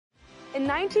In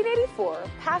 1984,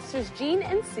 Pastors Gene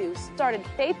and Sue started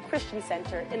Faith Christian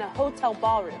Center in a hotel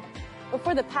ballroom. But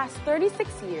for the past 36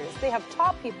 years, they have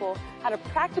taught people how to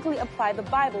practically apply the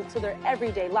Bible to their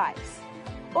everyday lives.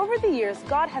 Over the years,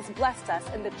 God has blessed us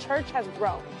and the church has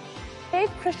grown.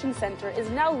 Faith Christian Center is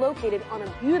now located on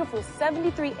a beautiful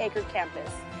 73-acre campus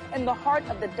in the heart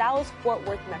of the Dallas-Fort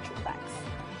Worth Metroplex.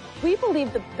 We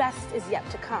believe the best is yet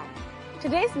to come.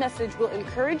 Today's message will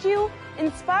encourage you,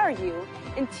 inspire you,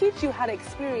 and teach you how to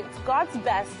experience God's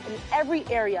best in every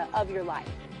area of your life.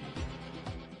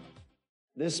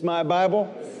 This is my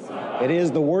Bible. It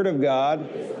is the Word of God,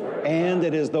 and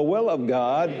it is the will of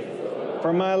God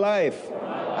for my life.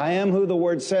 I am who the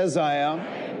Word says I am.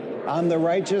 I'm the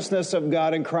righteousness of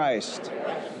God in Christ.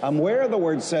 I'm where the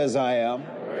Word says I am,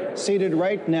 seated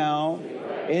right now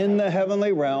in the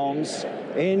heavenly realms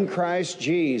in Christ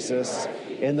Jesus,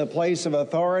 in the place of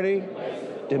authority,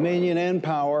 dominion, and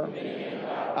power.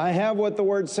 I have what the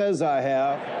Word says I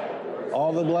have.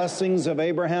 All the blessings of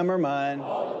Abraham are mine.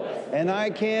 And I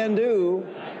can do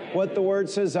what the Word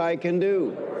says I can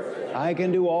do. I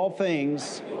can do all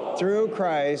things through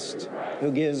Christ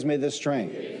who gives me the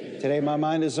strength. Today my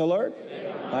mind is alert.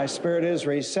 My spirit is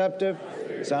receptive.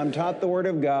 As I'm taught the Word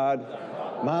of God,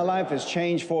 my life is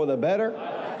changed for the better.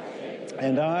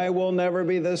 And I will never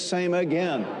be the same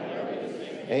again.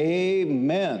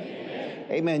 Amen.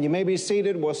 Amen. You may be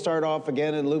seated. We'll start off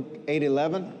again in Luke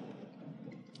 8:11.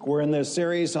 We're in this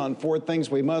series on 4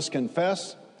 things we must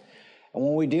confess. And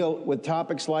when we deal with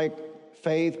topics like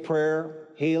faith, prayer,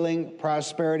 healing,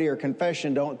 prosperity, or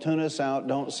confession, don't tune us out.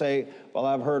 Don't say, well,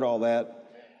 I've heard all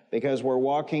that, because we're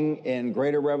walking in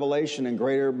greater revelation and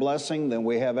greater blessing than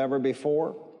we have ever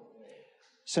before.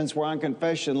 Since we're on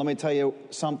confession, let me tell you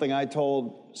something I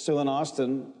told Sue and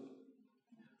Austin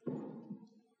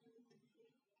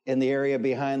in the area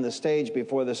behind the stage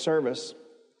before the service.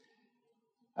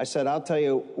 I said, I'll tell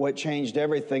you what changed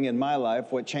everything in my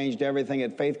life, what changed everything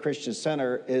at Faith Christian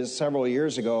Center is several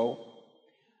years ago,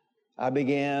 I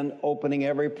began opening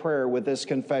every prayer with this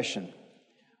confession.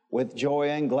 With joy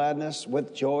and gladness,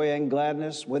 with joy and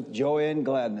gladness, with joy and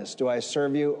gladness, do I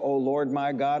serve you, O Lord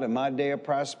my God, in my day of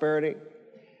prosperity.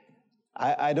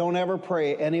 I don't ever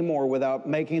pray anymore without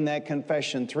making that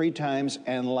confession 3 times,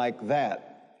 and like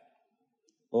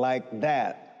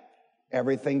that,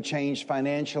 everything changed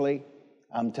financially.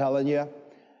 I'm telling you,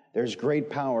 there's great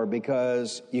power,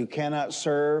 because you cannot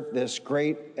serve this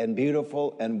great and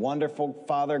beautiful and wonderful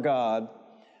Father God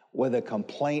with a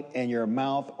complaint in your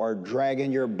mouth or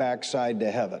dragging your backside to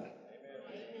heaven.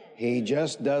 He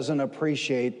just doesn't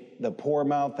appreciate the poor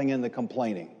mouthing and the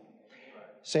complaining.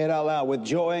 Say it out loud. With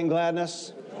joy and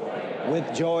gladness,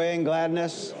 with joy and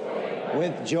gladness,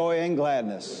 with joy and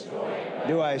gladness,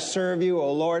 do I serve you,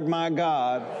 O Lord my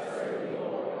God,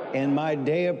 in my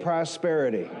day of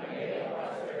prosperity.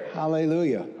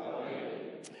 Hallelujah.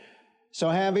 So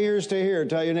have ears to hear.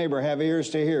 Tell your neighbor, have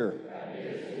ears to hear.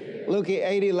 Luke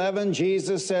 8:11,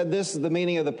 Jesus said, this is the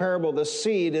meaning of the parable. The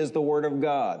seed is the Word of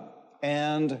God.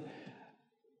 And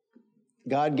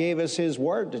God gave us His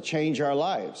Word to change our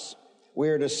lives. We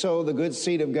are to sow the good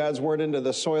seed of God's Word into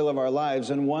the soil of our lives.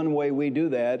 And one way we do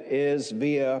that is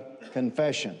via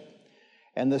confession.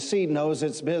 And the seed knows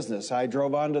its business. I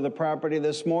drove onto the property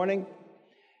this morning,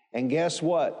 and guess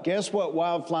what? Guess what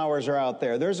wildflowers are out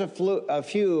there? There's a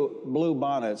few blue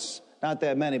bonnets, not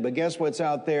that many, but guess what's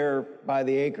out there by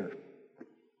the acre?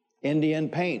 Indian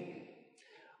paint.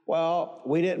 Well,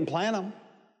 we didn't plant them.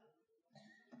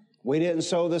 We didn't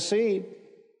sow the seed.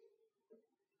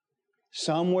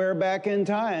 Somewhere back in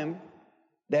time,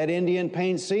 that Indian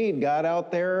paint seed got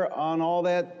out there on all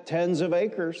that tens of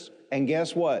acres, and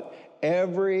guess what?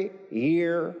 Every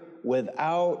year,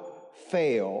 without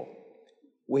fail,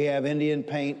 we have Indian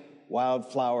paint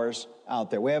wildflowers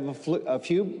out there. We have a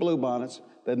few bluebonnets,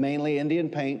 but mainly Indian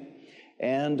paint.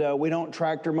 And we don't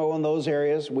tractor mow in those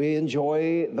areas. We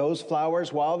enjoy those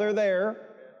flowers while they're there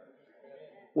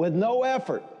with no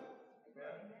effort.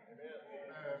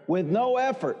 With no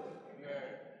effort.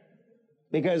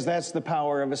 Because that's the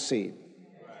power of a seed.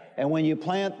 And when you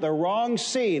plant the wrong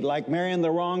seed, like marrying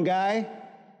the wrong guy,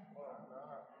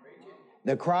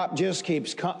 the crop just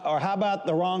keeps or how about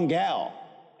the wrong gal?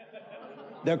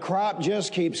 The crop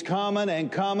just keeps coming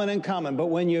and coming and coming. But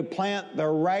when you plant the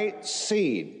right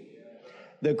seed,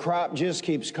 the crop just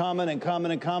keeps coming and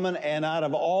coming and coming. And out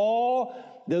of all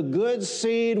the good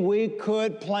seed we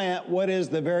could plant, what is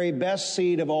the very best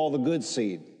seed of all the good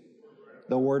seed?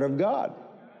 The Word of God.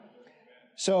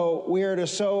 So we are to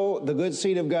sow the good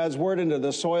seed of God's Word into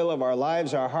the soil of our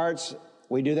lives, our hearts.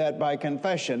 We do that by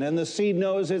confession. And the seed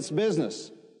knows its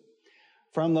business.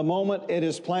 From the moment it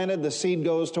is planted, the seed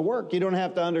goes to work. You don't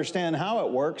have to understand how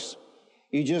it works.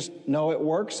 You just know it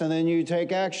works, and then you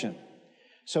take action.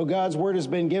 So God's Word has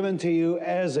been given to you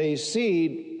as a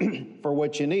seed for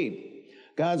what you need.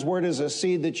 God's Word is a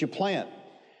seed that you plant,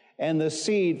 and the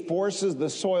seed forces the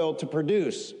soil to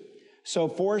produce. So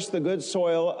force the good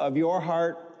soil of your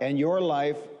heart and your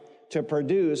life to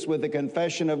produce with the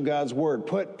confession of God's Word.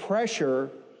 Put pressure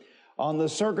on the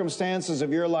circumstances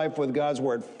of your life with God's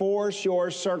Word. Force your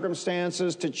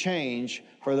circumstances to change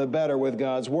for the better with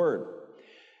God's Word.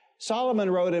 Solomon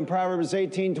wrote in Proverbs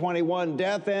 18:21,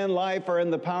 death and life are in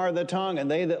the power of the tongue,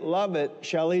 and they that love it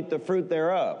shall eat the fruit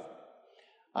thereof.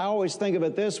 I always think of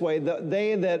it this way,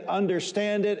 they that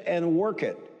understand it and work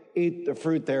it eat the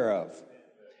fruit thereof.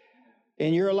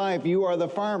 In your life, you are the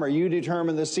farmer. You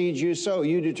determine the seeds you sow.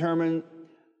 You determine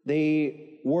the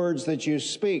words that you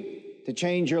speak. To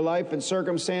change your life and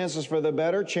circumstances for the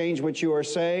better, change what you are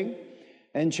saying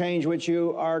and change what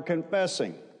you are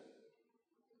confessing.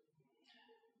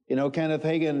 You know, Kenneth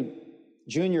Hagin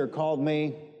Jr. called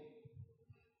me,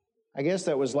 I guess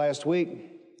that was last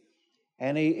week,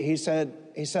 and he said,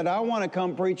 I want to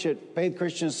come preach at Faith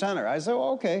Christian Center. I said,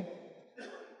 well, okay.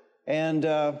 And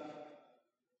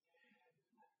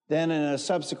then in a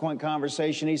subsequent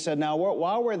conversation, he said, now,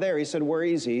 while we're there, he said, we're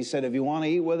easy. He said, if you want to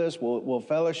eat with us, we'll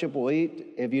fellowship, we'll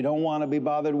eat. If you don't want to be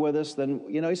bothered with us, then,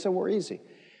 he said, we're easy.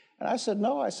 And I said,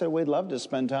 no. I said, we'd love to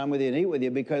spend time with you and eat with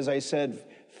you, because I said,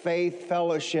 faith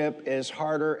fellowship is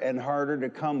harder and harder to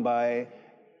come by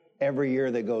every year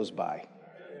that goes by.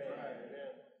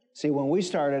 See, when we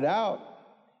started out,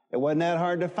 it wasn't that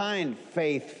hard to find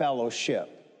faith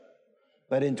fellowship.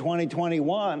 But in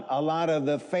 2021, a lot of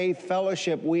the faith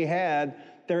fellowship we had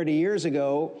 30 years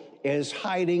ago is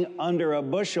hiding under a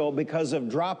bushel because of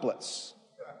droplets.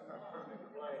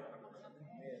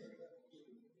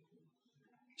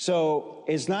 So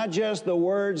it's not just the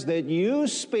words that you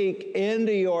speak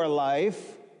into your life,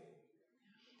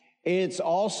 it's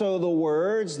also the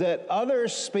words that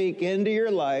others speak into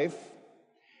your life.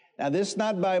 Now, this is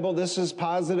not Bible. This is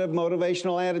positive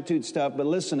motivational attitude stuff. But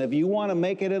listen, if you want to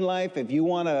make it in life, if you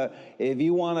want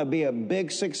to be a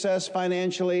big success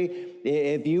financially,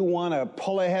 if you want to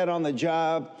pull ahead on the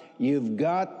job, you've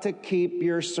got to keep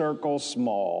your circle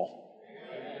small.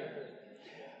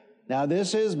 Now,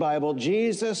 this is Bible.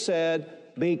 Jesus said,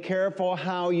 be careful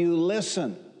how you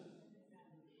listen.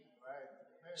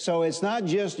 So it's not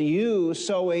just you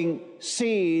sowing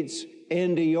seeds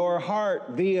into your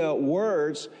heart via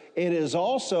words. It is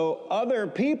also other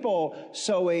people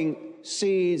sowing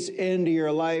seeds into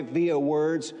your life via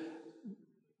words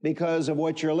because of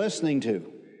what you're listening to.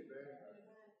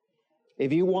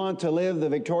 If you want to live the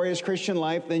victorious Christian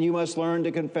life, then you must learn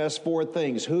to confess 4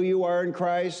 things: who you are in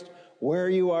Christ, where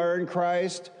you are in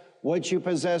Christ, what you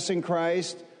possess in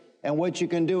Christ, and what you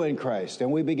can do in Christ.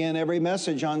 And we begin every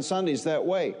message on Sundays that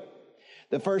way.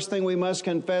 The first thing we must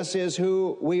confess is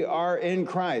who we are in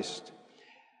Christ.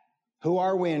 Who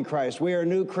are we in Christ? We are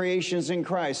new creations in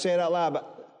Christ. Say it out loud.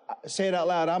 Say it out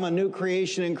loud. I'm a new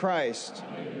creation in Christ.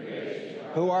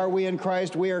 Who are we in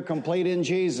Christ? We are complete in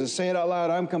Jesus. Say it out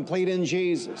loud. I'm complete in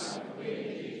Jesus.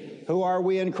 Who are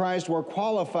we in Christ? We're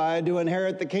qualified to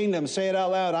inherit the kingdom. Say it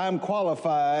out loud. I'm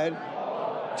qualified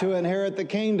to inherit the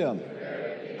kingdom.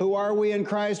 Who are we in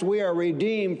Christ? We are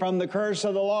redeemed from the curse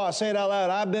of the law. Say it out loud.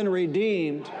 I've been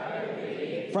redeemed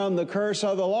from the curse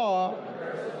of the law.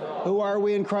 Who are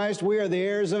we in Christ? We are the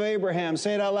heirs of Abraham.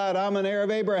 Say it out loud. I'm an heir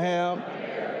of Abraham.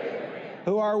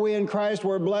 Who are we in Christ?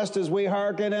 We're blessed as we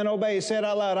hearken and obey. Say it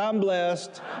out loud. I'm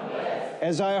blessed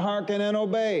as I hearken and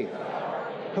obey.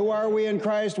 Who are we in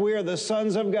Christ? We are the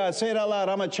sons of God. Say it out loud.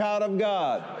 I'm a child of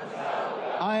God.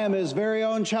 I am His very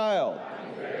own child.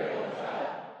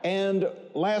 And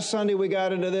last Sunday we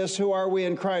got into this, who are we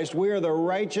in Christ? We are the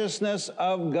righteousness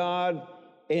of God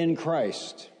in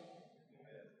Christ.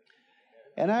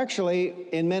 And actually,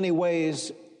 in many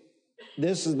ways,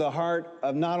 this is the heart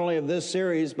of not only of this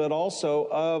series, but also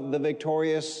of the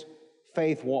victorious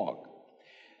faith walk.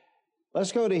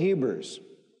 Let's go to Hebrews.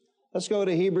 Let's go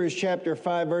to Hebrews chapter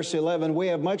 5, verse 11. We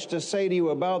have much to say to you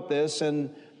about this,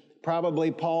 and probably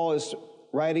Paul is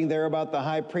writing there about the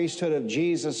high priesthood of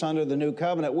Jesus under the new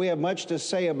covenant. We have much to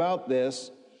say about this,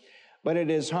 but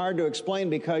it is hard to explain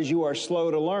because you are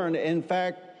slow to learn. In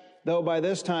fact, though by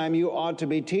this time you ought to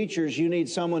be teachers, you need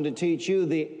someone to teach you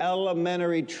the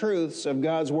elementary truths of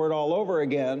God's Word all over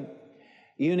again.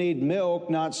 You need milk,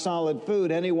 not solid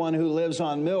food. Anyone who lives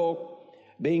on milk,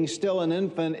 being still an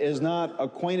infant, is not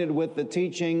acquainted with the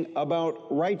teaching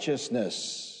about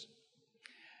righteousness.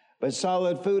 But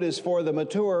solid food is for the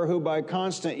mature, who by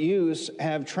constant use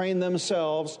have trained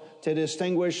themselves to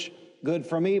distinguish good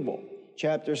from evil.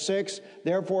 Chapter 6,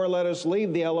 therefore let us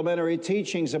leave the elementary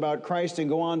teachings about Christ and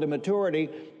go on to maturity,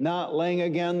 not laying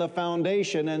again the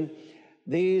foundation. And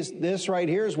this right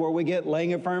here is where we get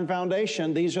laying a firm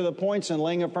foundation. These are the points in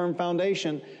laying a firm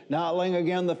foundation, not laying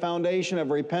again the foundation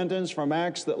of repentance from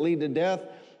acts that lead to death,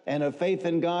 and of faith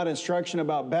in God, instruction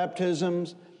about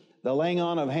baptisms, the laying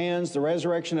on of hands, the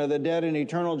resurrection of the dead, and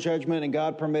eternal judgment, and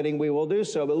God permitting, we will do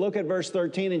so. But look at verse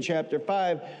 13 in chapter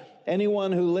 5.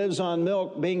 Anyone who lives on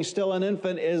milk, being still an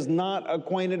infant, is not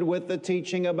acquainted with the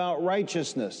teaching about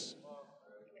righteousness.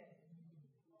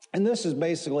 And this is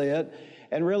basically it.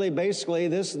 And really, basically,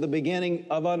 this is the beginning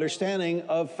of understanding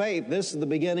of faith. This is the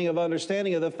beginning of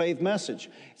understanding of the faith message.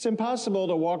 It's impossible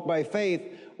to walk by faith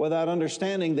without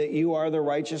understanding that you are the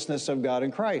righteousness of God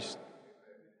in Christ.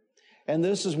 And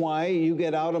this is why you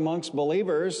get out amongst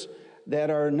believers that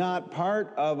are not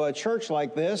part of a church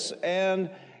like this, and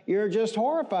you're just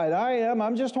horrified. I am.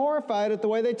 I'm just horrified at the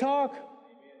way they talk.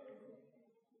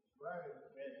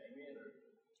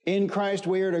 In Christ,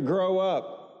 we are to grow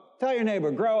up. Tell your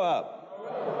neighbor, grow up.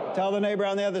 Tell the neighbor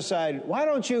on the other side, why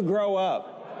don't you grow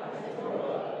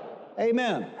up?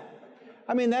 Amen.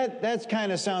 I mean, that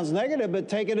kind of sounds negative, but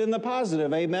take it in the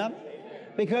positive. Amen.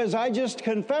 Because I just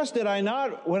confessed it.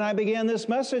 When I began this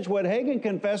message, what Hagin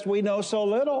confessed, we know so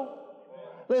little.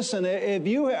 Listen, if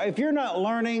you're not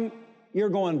learning, you're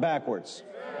going backwards.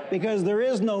 Because there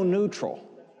is no neutral.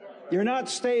 You're not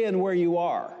staying where you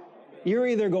are. You're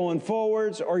either going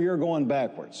forwards or you're going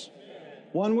backwards.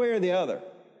 One way or the other.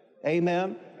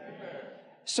 Amen.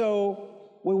 So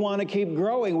we want to keep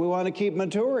growing. We want to keep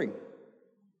maturing.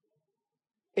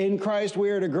 In Christ,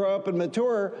 we are to grow up and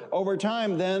mature over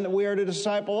time. Then we are to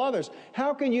disciple others.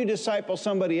 How can you disciple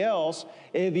somebody else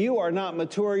if you are not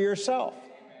mature yourself?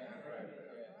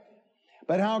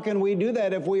 But how can we do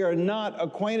that if we are not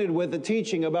acquainted with the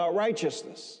teaching about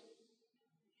righteousness?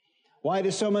 Why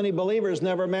do so many believers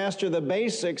never master the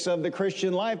basics of the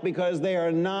Christian life? Because they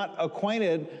are not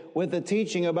acquainted with the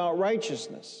teaching about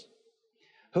righteousness.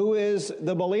 Who is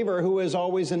the believer who is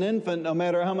always an infant, no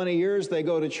matter how many years they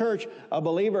go to church? A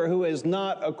believer who is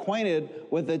not acquainted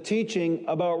with the teaching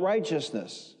about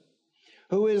righteousness.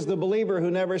 Who is the believer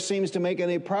who never seems to make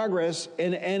any progress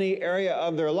in any area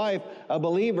of their life? A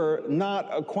believer not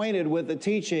acquainted with the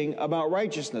teaching about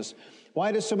righteousness.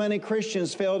 Why do so many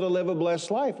Christians fail to live a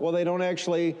blessed life? Well, they don't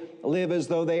actually live as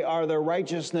though they are the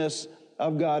righteousness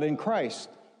of God in Christ.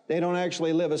 They don't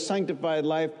actually live a sanctified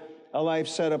life, a life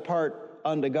set apart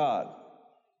unto God.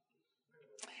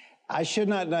 I should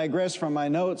not digress from my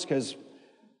notes because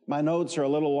my notes are a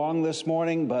little long this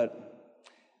morning, but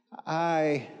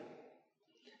I've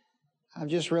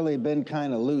just really been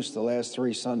kind of loose the last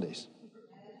 3 Sundays.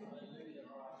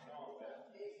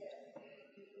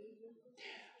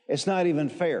 It's not even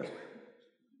fair.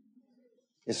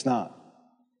 It's not.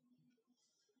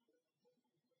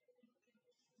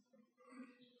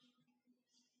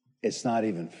 It's not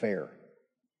even fair.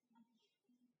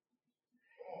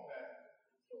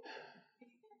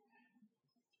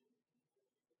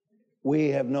 We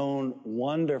have known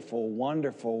wonderful,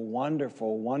 wonderful,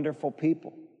 wonderful, wonderful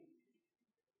people.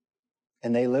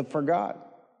 And they live for God.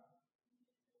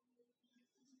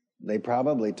 They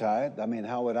probably tithe. I mean,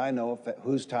 how would I know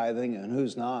who's tithing and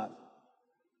who's not?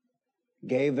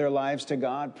 Gave their lives to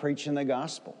God, preaching the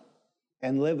gospel,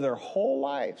 and lived their whole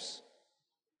lives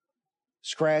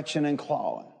scratching and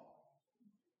clawing.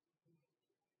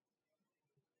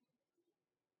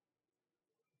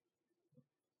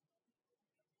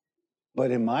 But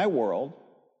in my world,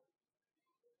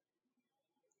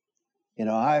 you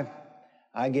know,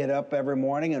 I get up every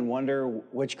morning and wonder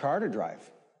which car to drive.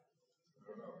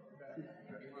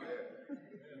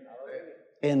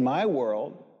 In my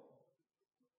world,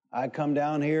 I come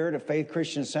down here to Faith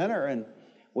Christian Center and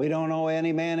we don't owe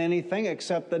any man anything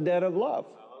except the debt of love.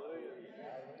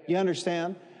 You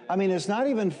understand? I mean, it's not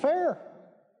even fair.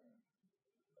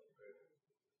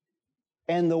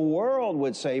 And the world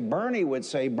would say, Bernie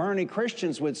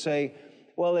Christians would say,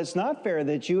 well, it's not fair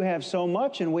that you have so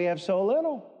much and we have so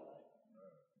little.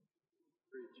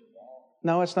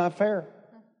 No, it's not fair.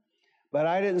 But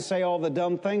I didn't say all the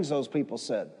dumb things those people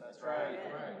said. That's right.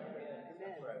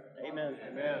 Amen.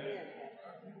 Amen.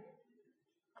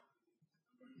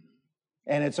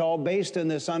 And it's all based in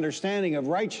this understanding of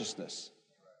righteousness.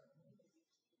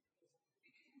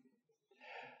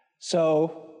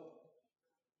 So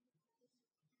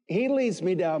he leads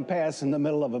me down paths in the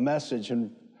middle of a message,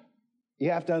 and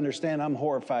you have to understand I'm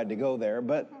horrified to go there,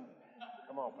 but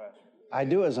Come on, Pastor. I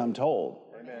do as I'm told.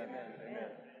 Amen. Amen.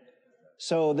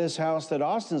 So this house that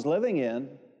Austin's living in,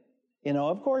 you know,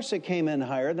 of course it came in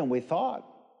higher than we thought.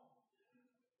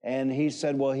 And he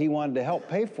said, well, he wanted to help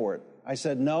pay for it. I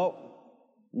said, no,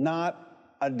 not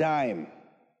a dime.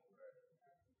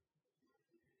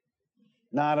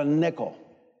 Not a nickel.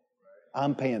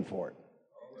 I'm paying for it.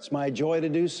 It's my joy to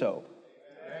do so.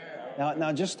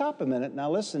 Now just stop a minute. Now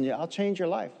listen, I'll change your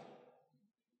life.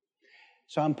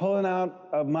 So I'm pulling out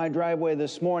of my driveway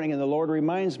this morning, and the Lord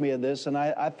reminds me of this, and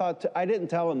I thought, I didn't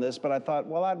tell him this, but I thought,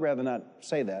 well, I'd rather not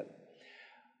say that.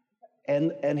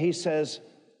 And he says,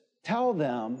 tell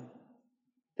them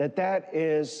that that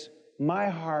is my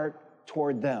heart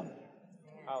toward them.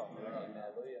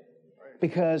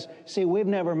 Because, see, we've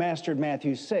never mastered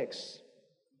Matthew 6,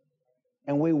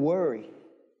 and we worry,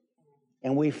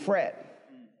 and we fret,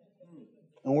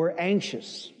 and we're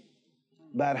anxious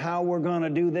about how we're going to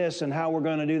do this and how we're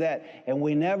going to do that. And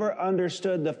we never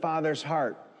understood the Father's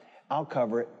heart. I'll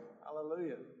cover it.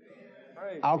 Hallelujah.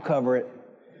 I'll cover it.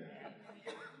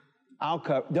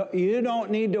 You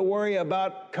don't need to worry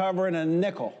about covering a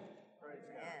nickel.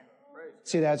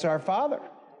 See, that's our Father.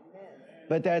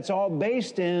 But that's all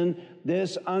based in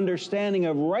this understanding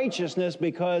of righteousness,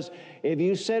 because if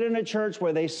you sit in a church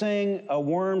where they sing "A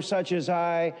Worm Such as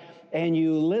I," and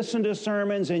you listen to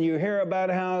sermons and you hear about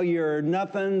how you're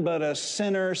nothing but a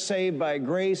sinner saved by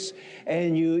grace,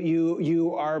 and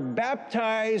you are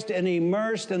baptized and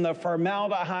immersed in the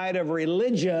formaldehyde of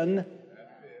religion,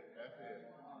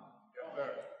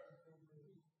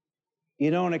 you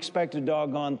don't expect a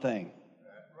doggone thing.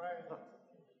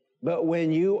 But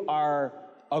when you are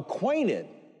acquainted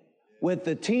with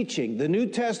the teaching, the New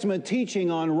Testament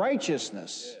teaching on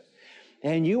righteousness,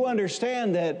 and you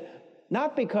understand that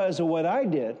not because of what I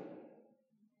did.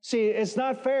 See, it's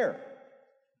not fair.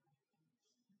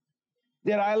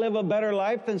 Did I live a better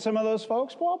life than some of those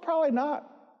folks? Well, probably not.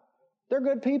 They're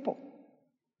good people.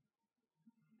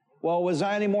 Well, was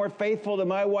I any more faithful to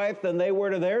my wife than they were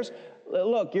to theirs?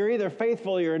 Look, you're either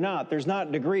faithful or you're not. There's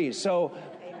not degrees. So,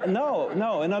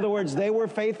 no. In other words, they were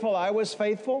faithful, I was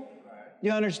faithful.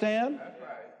 You understand?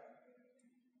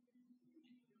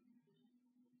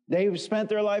 They spent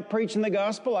their life preaching the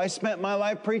gospel. I spent my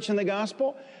life preaching the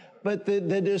gospel. But the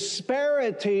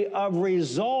disparity of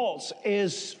results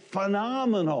is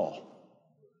phenomenal.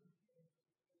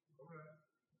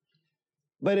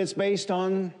 But it's based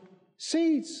on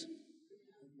seeds.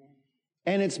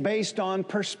 And it's based on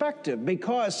perspective.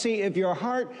 Because, see, if your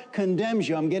heart condemns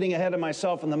you, I'm getting ahead of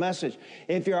myself in the message.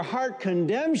 If your heart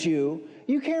condemns you,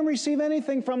 you can't receive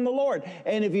anything from the Lord.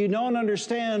 And if you don't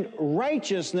understand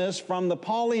righteousness from the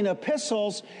Pauline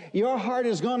epistles, your heart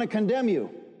is going to condemn you.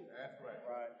 That's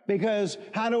right. Because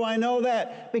how do I know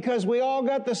that? Because we all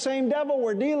got the same devil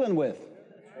we're dealing with.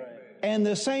 And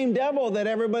the same devil that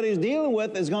everybody's dealing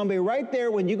with is going to be right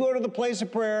there when you go to the place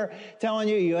of prayer telling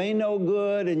you you ain't no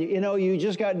good, and you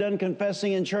just got done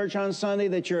confessing in church on Sunday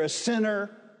that you're a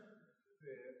sinner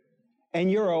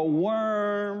and you're a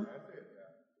worm.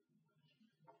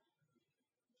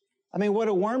 I mean, what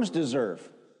do worms deserve?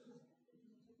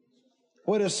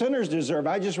 What do sinners deserve?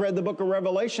 I just read the book of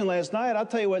Revelation last night. I'll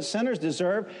tell you what sinners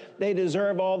deserve. They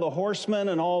deserve all the horsemen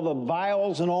and all the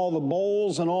vials and all the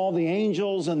bowls and all the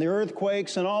angels and the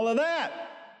earthquakes and all of that.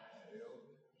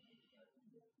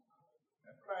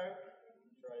 That's right.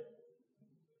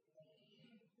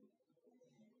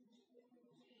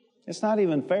 It's not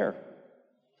even fair.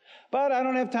 But I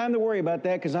don't have time to worry about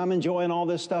that because I'm enjoying all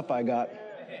this stuff I got.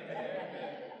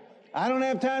 I don't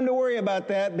have time to worry about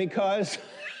that because...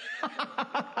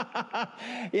 I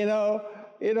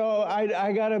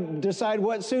got to decide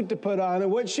what suit to put on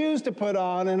and what shoes to put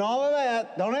on and all of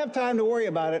that. Don't have time to worry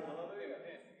about it.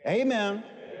 Amen.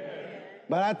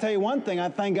 But I tell you one thing, I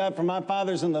thank God for my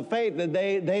fathers in the faith that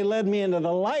they led me into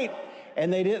the light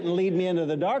and they didn't lead me into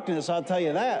the darkness. I'll tell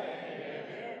you that.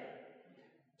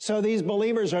 So these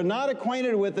believers are not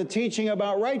acquainted with the teaching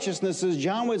about righteousness. As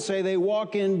John would say, they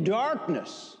walk in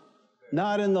darkness,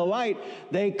 not in the light.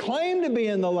 They claim to be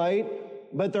in the light,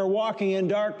 but they're walking in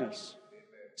darkness.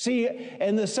 See,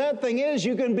 and the sad thing is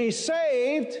you can be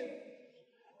saved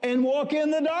and walk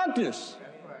in the darkness.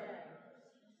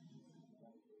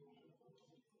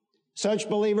 Such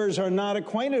believers are not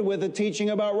acquainted with the teaching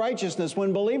about righteousness.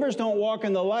 When believers don't walk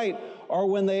in the light, or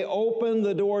when they open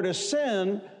the door to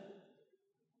sin,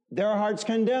 their hearts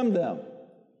condemn them.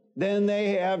 Then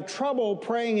they have trouble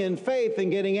praying in faith and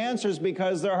getting answers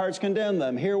because their hearts condemn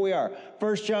them. Here we are.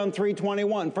 1 John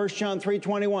 3:21. 1 John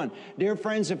 3:21. Dear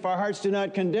friends, if our hearts do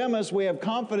not condemn us, we have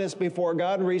confidence before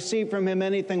God and receive from Him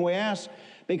anything we ask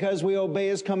because we obey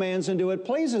His commands and do what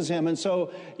pleases Him. And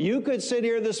so you could sit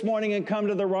here this morning and come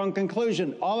to the wrong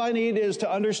conclusion. All I need is to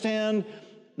understand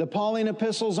the Pauline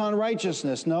epistles on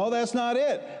righteousness. No, that's not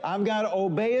it. I've got to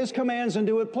obey His commands and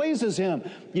do what pleases Him.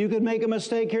 You could make a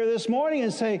mistake here this morning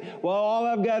and say, well, all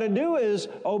I've got to do is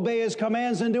obey His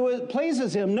commands and do what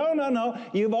pleases Him. No, no, no.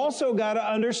 You've also got to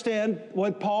understand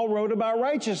what Paul wrote about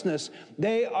righteousness.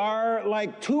 They are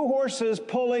like two horses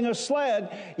pulling a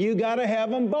sled. You got to have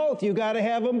them both. You got to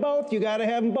have them both. You got to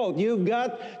have them both. You've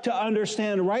got to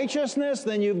understand righteousness,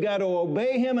 then you've got to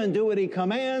obey Him and do what He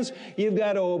commands. You've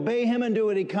got to obey Him and do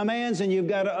what He commands, and you've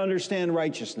got to understand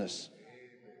righteousness.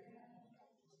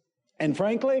 And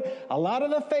frankly, a lot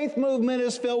of the faith movement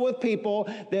is filled with people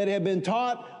that have been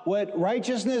taught what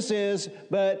righteousness is,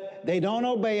 but they don't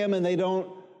obey Him and they don't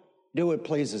do what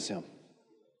pleases Him.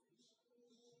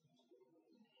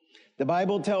 The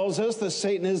Bible tells us that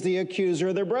Satan is the accuser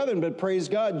of their brethren, but praise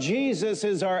God, Jesus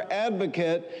is our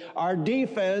advocate, our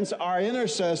defense, our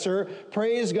intercessor.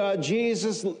 Praise God,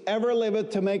 Jesus ever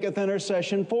liveth to maketh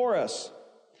intercession for us.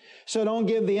 So don't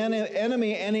give the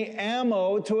enemy any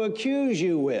ammo to accuse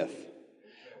you with.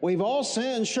 We've all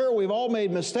sinned, sure, we've all made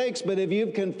mistakes, but if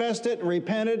you've confessed it and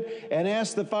repented and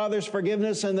asked the Father's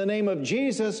forgiveness in the name of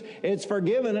Jesus, it's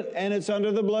forgiven and it's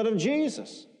under the blood of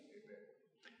Jesus.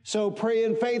 So pray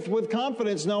in faith with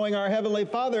confidence, knowing our Heavenly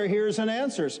Father hears and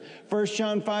answers. 1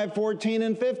 John 5:14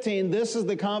 and 15. This is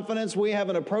the confidence we have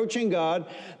in approaching God,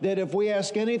 that if we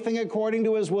ask anything according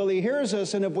to His will, He hears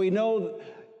us, and if we know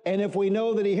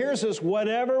that He hears us,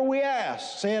 whatever we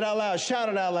ask, say it out loud, shout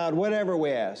it out loud, whatever we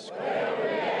ask.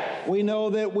 We know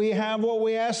that we have what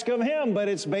we ask of Him, but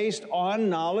it's based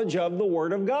on knowledge of the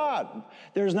Word of God.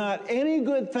 There's not any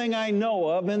good thing I know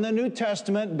of in the New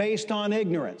Testament based on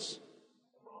ignorance.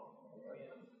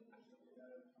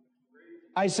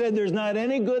 I said there's not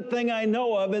any good thing I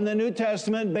know of in the New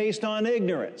Testament based on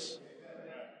ignorance.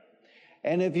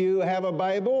 And if you have a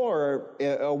Bible or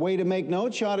a way to make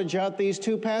notes, you ought to jot these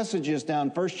two passages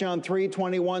down. 1 John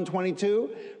 3:21, 22,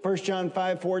 1 John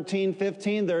 5:14,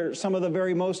 15. They're some of the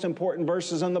very most important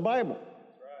verses in the Bible.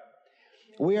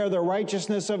 We are the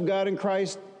righteousness of God in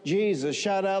Christ Jesus.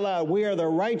 Shout out loud. We are the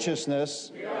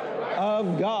righteousness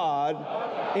of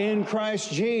God in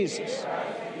Christ Jesus.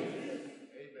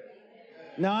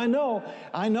 Now,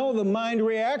 I know the mind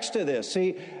reacts to this.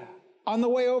 See, on the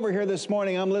way over here this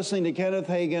morning, I'm listening to Kenneth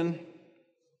Hagin,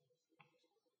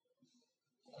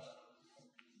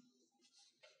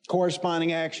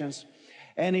 Corresponding Actions,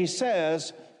 and he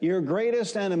says, your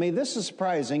greatest enemy, this is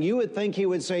surprising, you would think he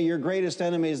would say your greatest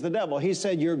enemy is the devil. He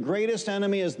said your greatest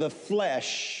enemy is the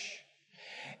flesh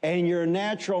and your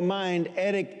natural mind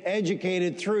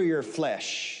educated through your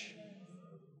flesh.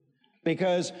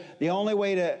 Because the only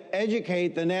way to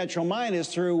educate the natural mind is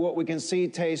through what we can see,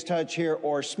 taste, touch, hear,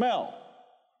 or smell.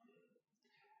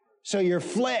 So your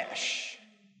flesh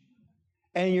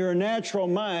and your natural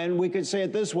mind, we could say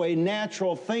it this way,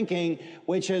 natural thinking,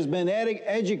 which has been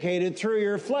educated through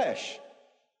your flesh.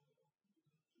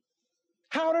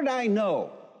 How did I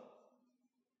know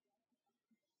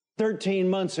 13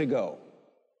 months ago?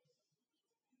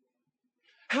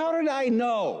 How did I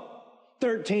know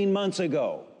 13 months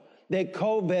ago that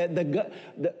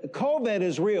COVID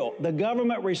is real? The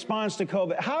government response to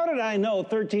COVID. How did I know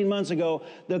 13 months ago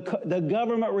the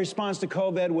government response to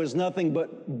COVID was nothing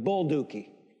but bull dookie?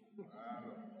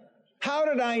 How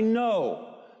did I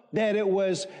know that it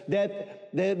was that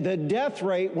the death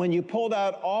rate when you pulled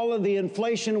out all of the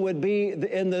inflation would be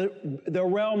in the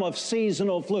realm of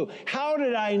seasonal flu? How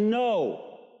did I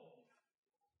know?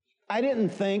 I didn't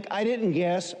think, I didn't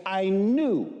guess, I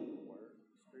knew.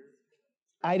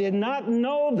 I did not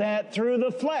know that through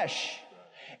the flesh.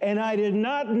 And I did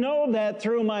not know that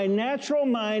through my natural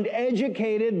mind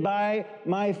educated by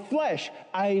my flesh.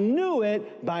 I knew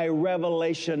it by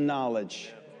revelation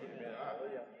knowledge.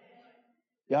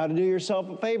 You ought to do yourself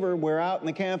a favor. We're out in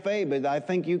the cafe, but I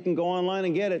think you can go online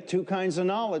and get it. 2 kinds of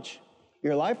knowledge.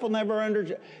 Your life will never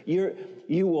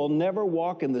you will never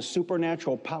walk in the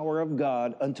supernatural power of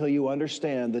God until you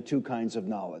understand the 2 kinds of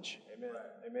knowledge. Amen.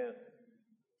 Amen.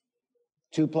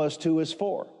 2 plus 2 is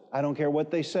 4. I don't care what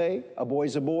they say. A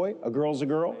boy's a boy, a girl's a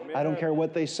girl. Amen. I don't care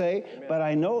what they say, amen, but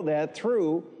I know that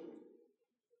through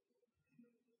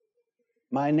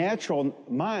my natural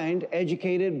mind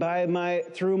educated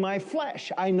through my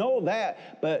flesh. I know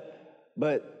that,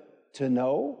 but to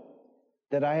know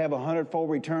that I have a 100-fold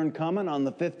return coming on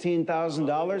the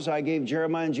 $15,000 I gave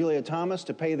Jeremiah and Julia Thomas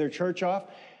to pay their church off,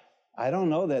 I don't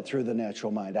know that through the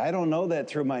natural mind. I don't know that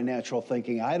through my natural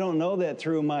thinking. I don't know that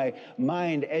through my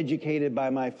mind educated by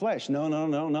my flesh. No.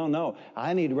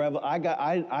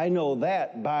 I know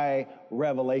that by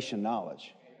revelation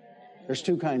knowledge. There's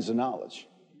 2 kinds of knowledge.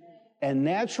 And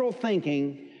natural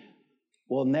thinking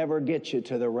will never get you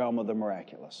to the realm of the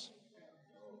miraculous.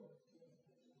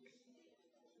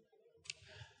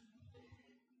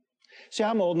 See,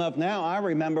 I'm old enough now. I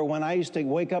remember when I used to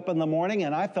wake up in the morning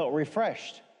and I felt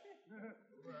refreshed.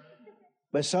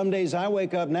 But some days I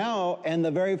wake up now and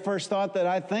the very first thought that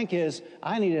I think is,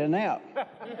 I need a nap.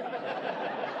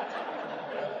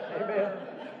 Amen.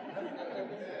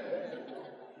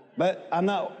 But I'm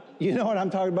not, you know what I'm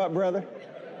talking about, brother?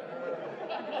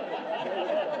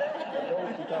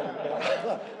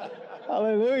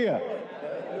 Hallelujah.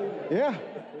 Yeah.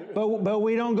 But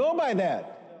we don't go by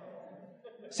that.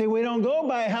 See, we don't go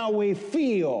by how we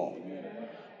feel.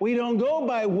 We don't go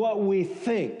by what we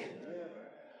think.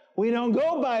 We don't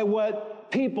go by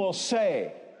what people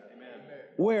say.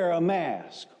 Wear a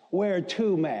mask. Wear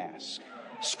 2 masks.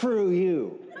 Screw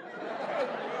you.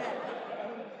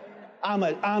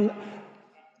 I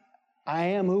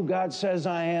am who God says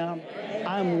I am.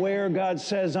 I'm where God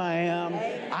says I am.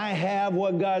 I have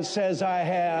what God says I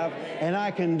have. And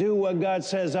I can do what God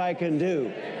says I can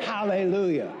do.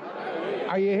 Hallelujah.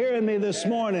 Are you hearing me this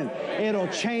morning? It'll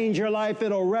change your life.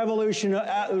 It'll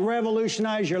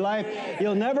revolutionize your life.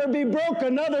 You'll never be broke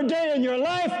another day in your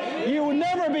life. You will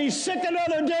never be sick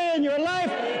another day in your life.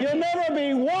 You'll never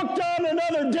be walked on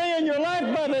another day in your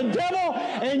life by the devil.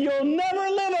 And you'll never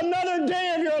live another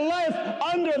day of your life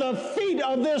under the feet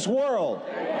of this world.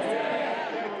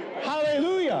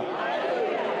 Hallelujah.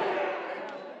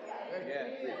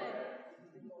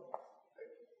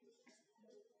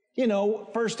 You know,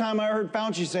 first time I heard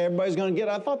Fauci say everybody's going to get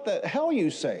it, I thought, the hell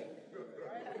you say?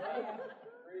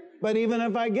 But even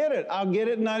if I get it, I'll get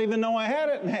it and not even know I had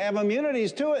it and have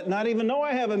immunities to it, not even know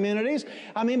I have immunities.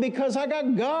 I mean, because I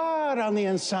got God on the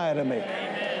inside of me.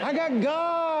 I got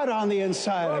God on the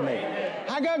inside of me.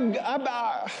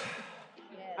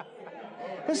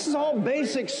 This is all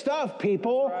basic stuff,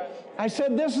 people. I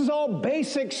said this is all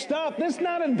basic stuff. This is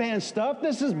not advanced stuff.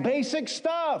 This is basic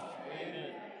stuff.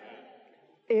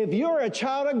 If you're a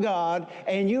child of God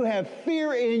and you have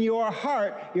fear in your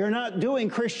heart, you're not doing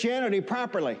Christianity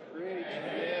properly.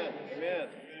 Amen. Amen.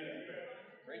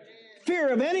 Fear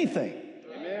of anything.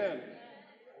 Amen.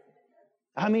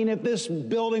 I mean, if this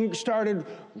building started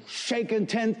shaking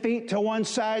 10 feet to one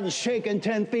side and shaking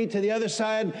 10 feet to the other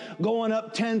side, going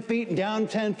up 10 feet and down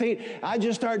 10 feet, I'd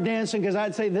just start dancing because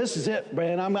I'd say, this is it,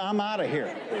 man, I'm out of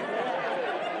here.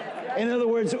 In other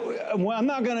words, I'm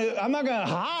not gonna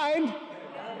hide.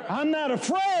 I'm not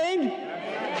afraid.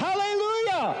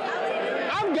 Hallelujah.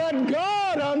 I've got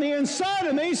God on the inside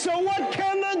of me, so what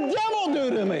can the devil do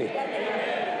to me?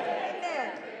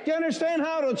 Do you understand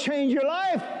how it'll change your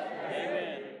life?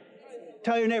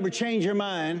 Tell your neighbor, change your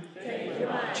mind.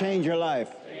 Change your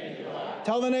life.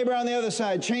 Tell the neighbor on the other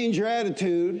side, change your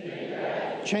attitude.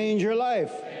 Change your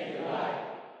life.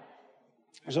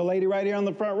 There's a lady right here on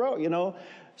the front row, you know.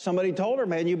 Somebody told her,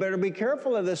 man, you better be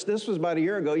careful of this. This was about a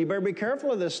year ago. You better be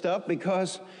careful of this stuff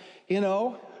because, you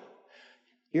know,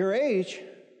 your age.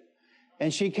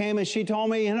 And she came and she told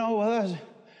me, you know,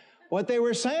 what they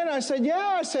were saying. I said,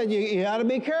 yeah. I said, you got to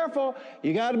be careful.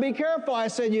 You got to be careful. I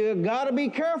said, you got to be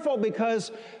careful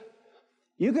because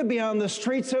you could be on the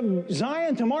streets of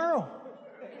Zion tomorrow.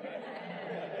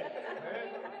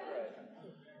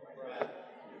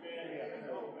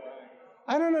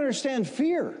 I don't understand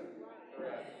fear.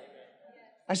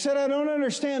 I said, I don't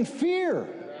understand fear.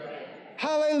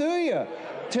 Hallelujah.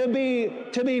 To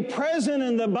be present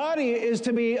in the body is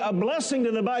to be a blessing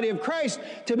to the body of Christ.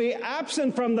 To be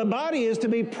absent from the body is to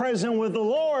be present with the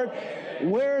Lord.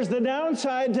 Where's the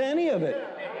downside to any of it?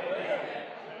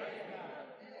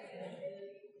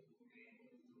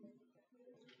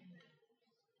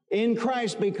 In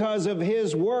Christ, because of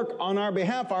His work on our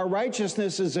behalf, our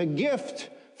righteousness is a gift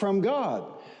from God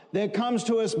that comes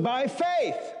to us by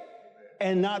faith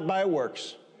and not by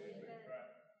works.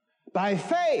 By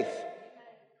faith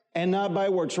and not by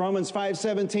works. Romans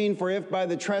 5:17, for if by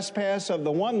the trespass of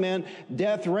the one man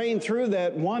death reigned through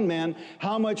that one man,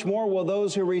 how much more will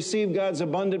those who receive God's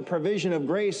abundant provision of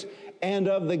grace and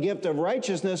of the gift of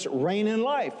righteousness reign in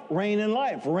life, reign in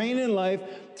life, reign in life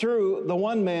through the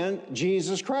one man,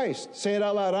 Jesus Christ. Say it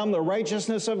out loud. I'm the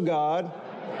righteousness of God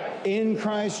in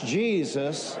Christ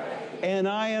Jesus, and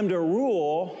I am to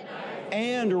rule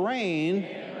and reign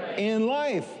in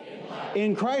life.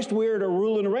 In Christ, we are to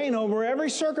rule and reign over every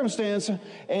circumstance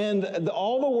and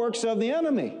all the works of the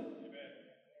enemy.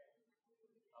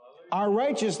 Our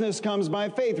righteousness comes by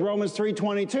faith. Romans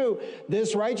 3:22.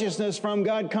 This righteousness from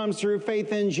God comes through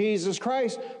faith in Jesus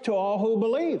Christ to all who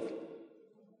believe.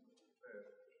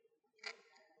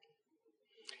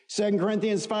 2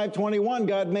 Corinthians 5:21,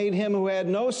 God made him who had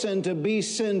no sin to be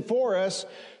sin for us,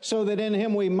 so that in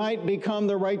him we might become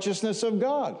the righteousness of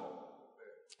God.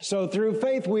 So through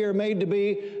faith we are made to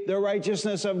be the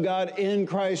righteousness of God in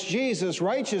Christ Jesus.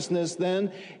 Righteousness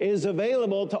then is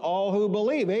available to all who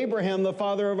believe. Abraham, the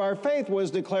father of our faith, was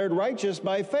declared righteous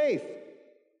by faith.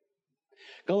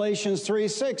 Galatians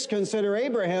 3:6, consider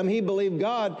Abraham, he believed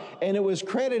God, and it was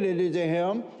credited to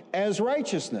him as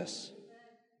righteousness.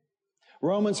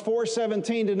 Romans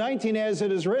 4:17-19, as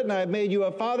it is written, I have made you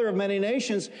a father of many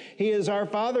nations. He is our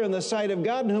Father in the sight of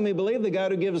God, in whom we believe, the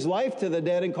God who gives life to the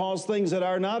dead and calls things that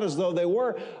are not as though they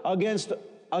were.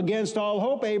 Against all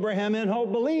hope, Abraham in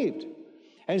hope believed,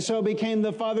 and so became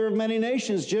the father of many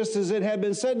nations, just as it had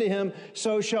been said to him,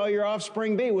 so shall your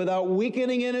offspring be. Without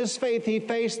weakening in his faith, he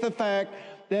faced the fact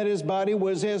that his body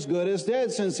was as good as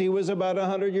dead, since he was about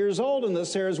 100 years old, and that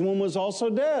Sarah's womb was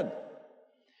also dead.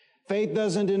 Faith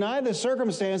doesn't deny the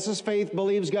circumstances. Faith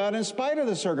believes God in spite of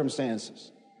the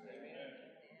circumstances.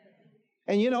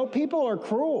 And you know, people are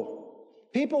cruel.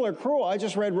 People are cruel. I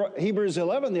just read Hebrews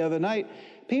 11 the other night.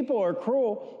 People are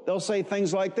cruel. They'll say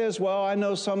things like this, well, I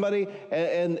know somebody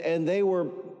and they were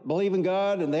believing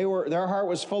God and their heart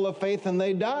was full of faith and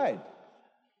they died.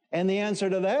 And the answer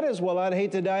to that is, well, I'd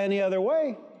hate to die any other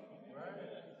way.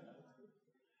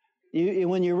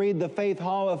 When you read the Faith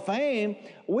Hall of Fame,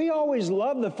 we always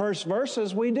love the first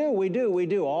verses. We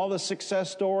do. All the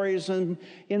success stories and,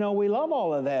 you know, we love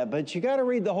all of that. But you got to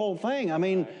read the whole thing. I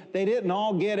mean, they didn't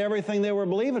all get everything they were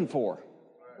believing for.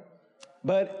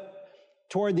 But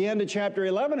toward the end of chapter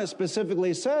 11, it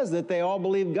specifically says that they all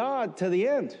believed God to the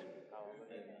end.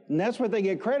 And that's what they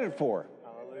get credit for.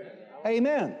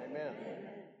 Amen.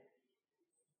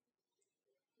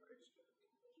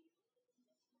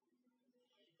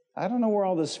 I don't know where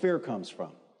all this fear comes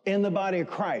from in the body of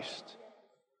Christ.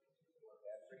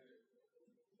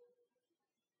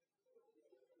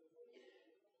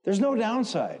 There's no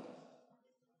downside.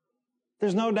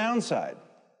 There's no downside.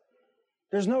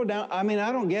 I mean,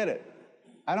 I don't get it.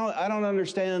 I don't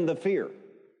understand the fear.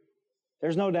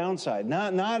 There's no downside.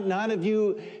 Not if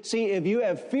you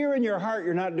have fear in your heart,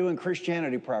 you're not doing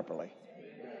Christianity properly.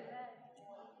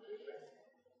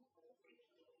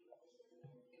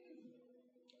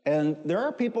 And there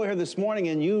are people here this morning,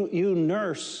 and you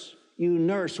nurse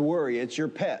worry. It's your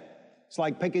pet. It's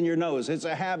like picking your nose. It's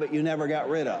a habit you never got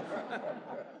rid of.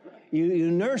 You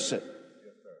nurse it.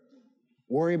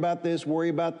 Worry about this, worry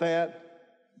about that.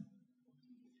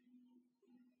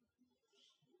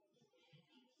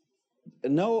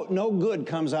 No good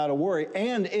comes out of worry,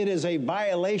 and it is a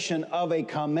violation of a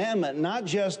commandment, not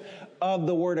just of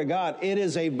the Word of God. It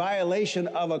is a violation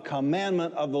of a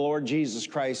commandment of the Lord Jesus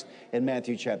Christ in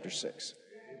Matthew chapter 6.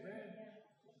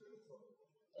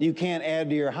 You can't add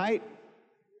to your height.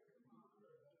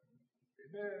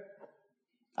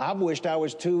 I've wished I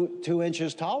was two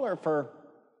inches taller for,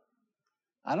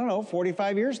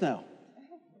 45 years now.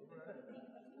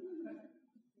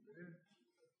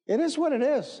 It is what it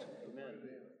is.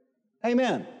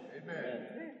 Amen. Amen.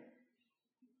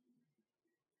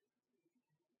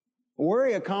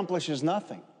 Worry accomplishes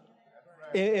nothing.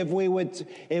 If we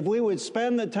would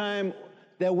spend the time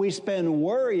that we spend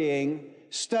worrying,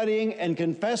 studying, and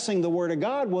confessing the Word of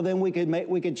God, well, then we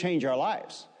could change our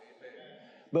lives.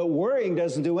 But worrying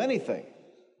doesn't do anything.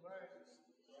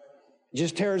 It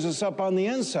just tears us up on the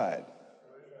inside.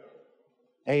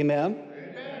 Amen.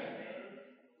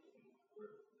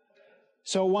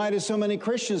 So why do so many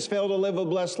Christians fail to live a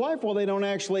blessed life? Well, they don't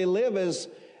actually live as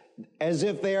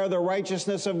if they are the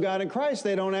righteousness of God in Christ.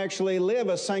 They don't actually live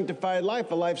a sanctified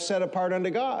life, a life set apart unto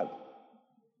God.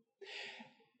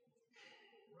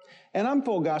 And I'm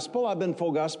full gospel. I've been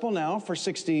full gospel now for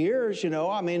 60 years,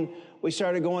 we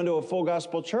started going to a full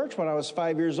gospel church when I was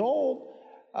 5 years old.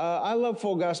 I love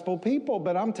full gospel people,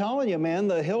 but I'm telling you, man,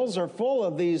 the hills are full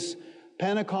of these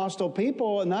Pentecostal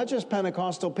people, and not just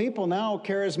Pentecostal people, now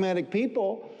charismatic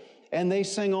people, and they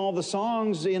sing all the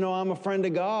songs, I'm a friend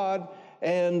of God,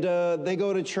 and they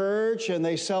go to church and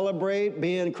they celebrate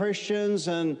being Christians,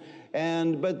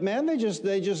 but man, they just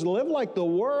live like the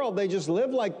world. They just live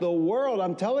like the world.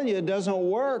 I'm telling you, it doesn't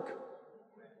work.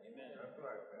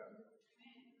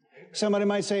 Somebody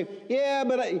might say, yeah,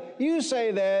 but you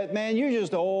say that, man, you're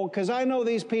just old, because I know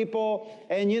these people,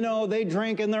 and they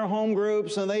drink in their home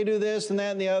groups, and they do this and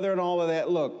that and the other and all of that.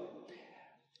 Look,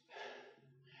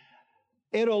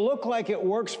 it'll look like it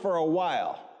works for a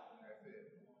while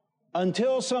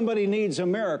until somebody needs a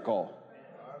miracle,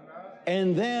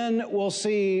 and then we'll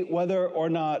see whether or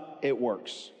not it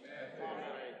works.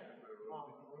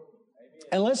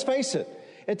 And let's face it,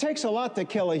 it takes a lot to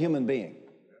kill a human being.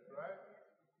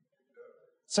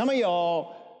 Some of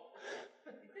y'all,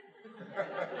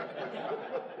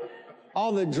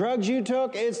 all the drugs you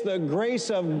took, it's the grace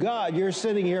of God. You're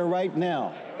sitting here right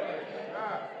now.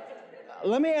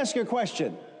 Let me ask you a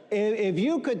question. If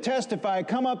you could testify,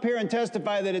 come up here and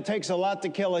testify that it takes a lot to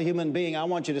kill a human being, I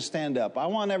want you to stand up. I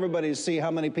want everybody to see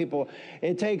how many people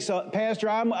it takes. Pastor,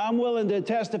 I'm willing to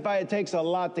testify it takes a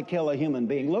lot to kill a human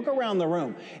being. Look around the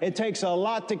room. It takes a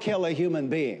lot to kill a human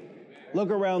being.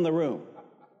 Look around the room.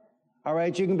 All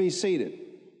right, you can be seated.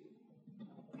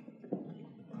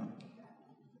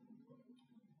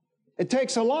 It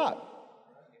takes a lot.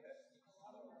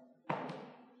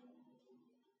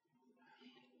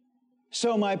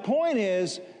 So my point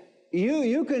is,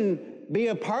 you can be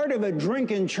a part of a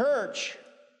drinking church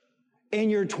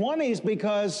in your 20s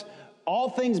because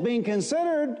all things being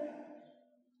considered,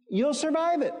 you'll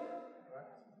survive it.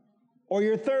 Or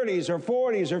your 30s or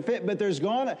 40s or 50, but there's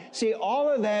gonna, see, all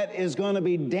of that is going to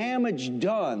be damage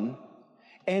done,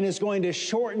 and it's going to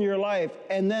shorten your life.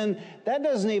 And then that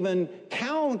doesn't even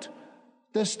count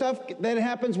the stuff that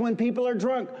happens when people are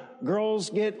drunk. Girls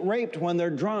get raped when they're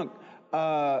drunk.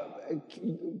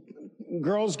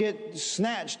 Girls get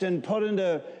snatched and put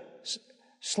into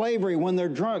slavery when they're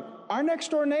drunk. Our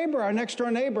next door neighbor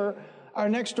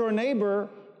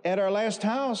at our last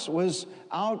house was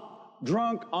out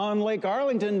drunk on Lake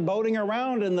Arlington boating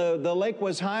around, and the lake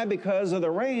was high because of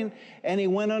the rain, and he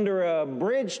went under a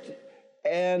bridge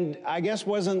and I guess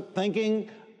wasn't thinking.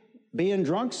 Being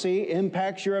drunk, see,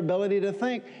 impacts your ability to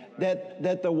think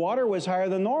that the water was higher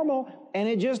than normal, and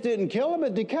it just didn't kill him,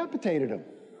 it decapitated him.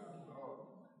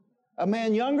 A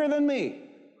man younger than me.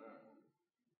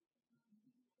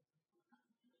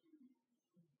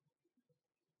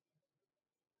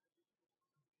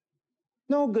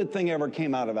 No good thing ever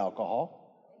came out of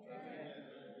alcohol.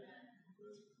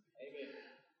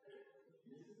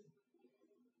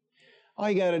 All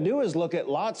you got to do is look at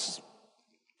Lot's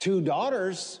 2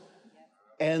 daughters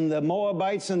and the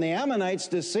Moabites and the Ammonites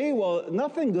to see, well,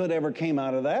 nothing good ever came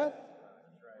out of that.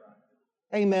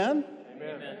 Amen?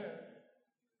 Amen.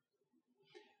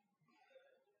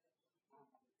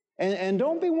 And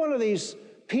don't be one of these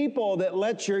people that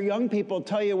let your young people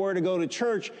tell you where to go to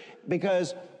church,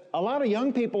 because a lot of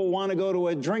young people want to go to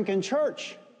a drinking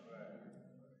church.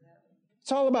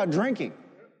 It's all about drinking.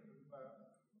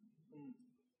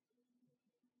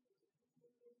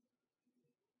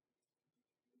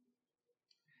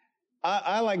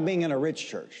 I like being in a rich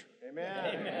church.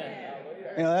 Amen. Amen.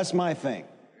 You know, that's my thing.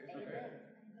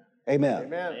 Amen.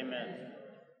 Amen. Amen.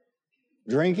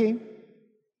 Drinking.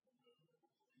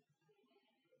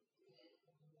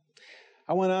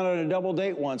 I went out on a double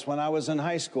date once when I was in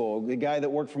high school. The guy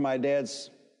that worked for my dad's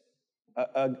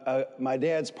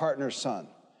partner's son.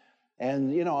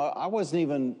 And, you know, I wasn't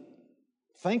even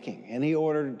thinking. And he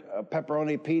ordered a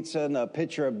pepperoni pizza and a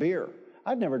pitcher of beer.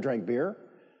 I'd never drank beer.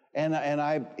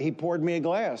 And he poured me a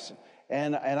glass,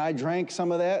 and I drank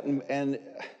some of that, and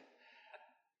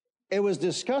it was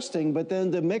disgusting. But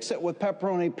then to mix it with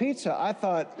pepperoni pizza, I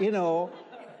thought, you know,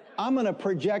 I'm going to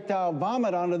projectile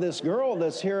vomit onto this girl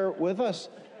that's here with us.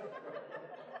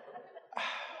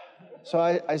 So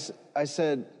I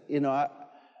said, you know,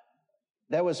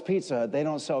 that was Pizza Hut. They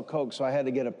don't sell Coke, so I had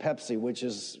to get a Pepsi, which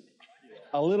is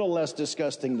a little less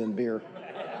disgusting than beer.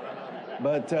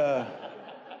 But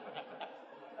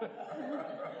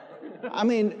I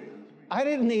mean, I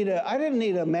didn't need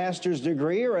a master's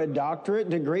degree or a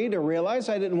doctorate degree to realize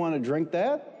I didn't want to drink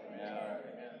that.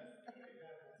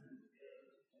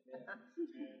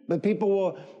 But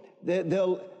people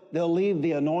they'll leave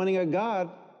the anointing of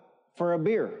God for a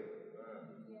beer.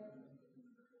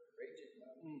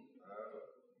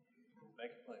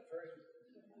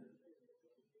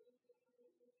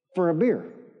 For a beer.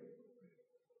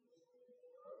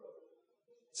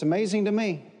 It's amazing to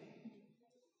me.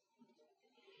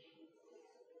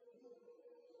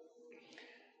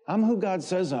 I'm who God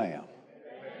says I am.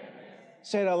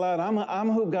 Say it out loud. I'm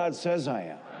who God says I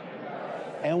am.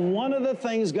 And one of the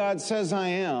things God says I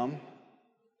am,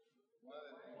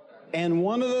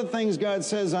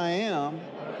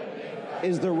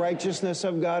 is the righteousness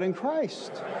of God in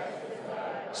Christ.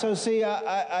 So see,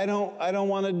 I don't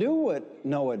want to do what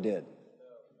Noah did.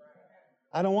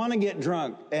 I don't want to get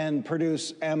drunk and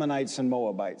produce Ammonites and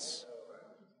Moabites.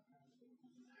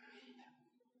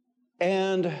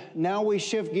 And now we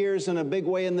shift gears in a big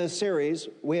way in this series.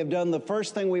 We have done the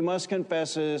first thing we must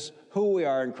confess is who we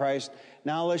are in Christ.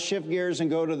 Now let's shift gears and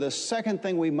go to the second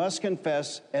thing we must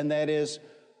confess, and that is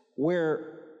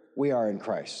where we are in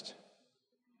Christ.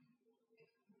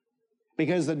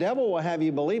 Because the devil will have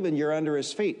you believing you're under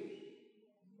his feet.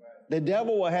 The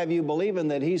devil will have you believing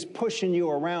that he's pushing you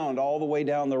around all the way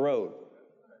down the road.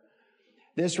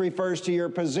 This refers to your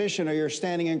position or your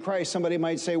standing in Christ. Somebody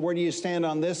might say, where do you stand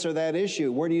on this or that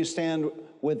issue? Where do you stand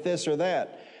with this or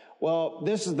that? Well,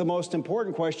 this is the most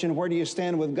important question. Where do you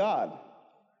stand with God?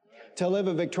 To live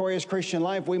a victorious Christian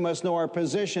life, we must know our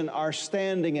position, our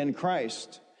standing in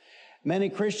Christ. Many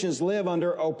Christians live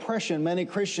under oppression. Many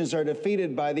Christians are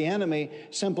defeated by the enemy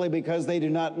simply because they do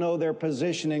not know their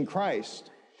position in Christ.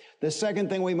 The second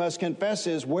thing we must confess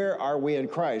is, where are we in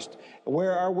Christ?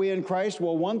 Where are we in Christ?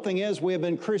 Well, one thing is, we have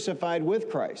been crucified with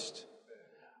Christ.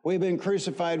 We've been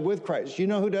crucified with Christ. You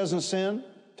know who doesn't sin?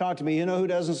 Talk to me. You know who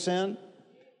doesn't sin?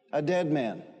 A dead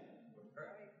man.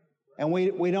 And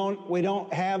we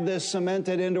don't have this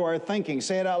cemented into our thinking.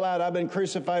 Say it out loud. I've been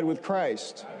crucified with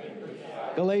Christ.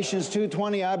 Galatians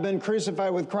 2:20, I've been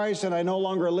crucified with Christ, and I no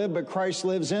longer live, but Christ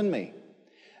lives in me.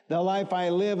 The life I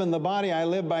live in the body, I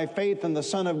live by faith in the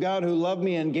Son of God who loved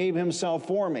me and gave himself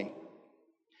for me.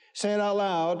 Say it out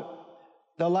loud.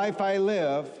 The life I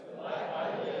live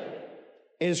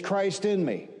is Christ in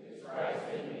me.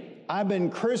 I've been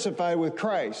crucified with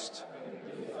Christ,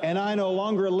 and I no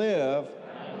longer live,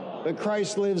 but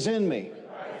Christ lives in me.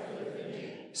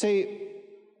 See,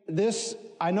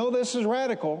 I know this is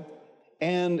radical,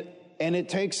 and it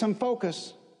takes some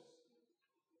focus.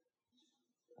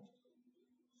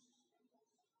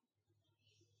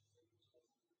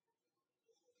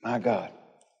 My God.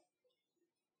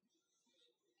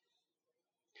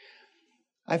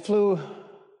 I flew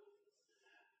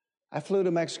to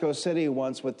Mexico City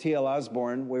once with T.L.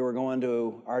 Osborne. We were going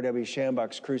to R.W.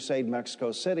 Schambach's crusade in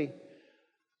Mexico City.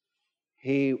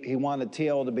 He wanted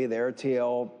T.L. to be there.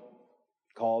 T.L.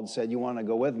 called, said, you want to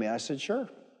go with me? I said, sure.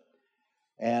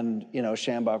 And,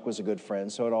 Schambach was a good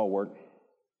friend, so it all worked.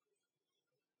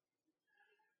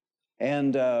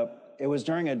 And it was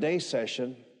during a day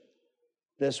session.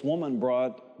 This woman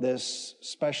brought this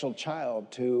special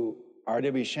child to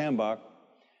R.W. Schambach,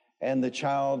 and the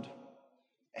child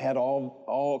had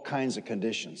all kinds of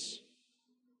conditions.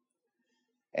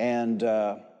 And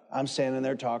I'm standing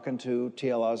there talking to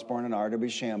T.L. Osborne and R.W.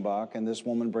 Schambach, and this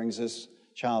woman brings this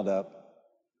child up.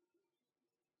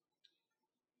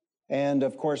 And,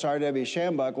 of course, R.W.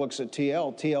 Schambach looks at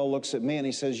T.L. T.L. looks at me, and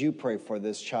he says, you pray for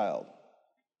this child.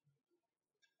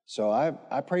 So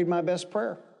I prayed my best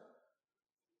prayer.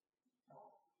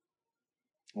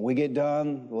 When we get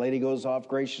done, the lady goes off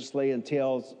graciously, and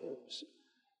T.L.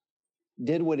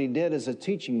 did what he did as a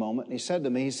teaching moment. And he said to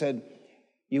me, he said,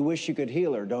 you wish you could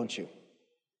heal her, don't you?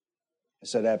 I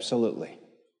said, absolutely.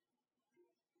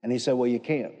 And he said, well, you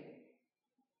can't.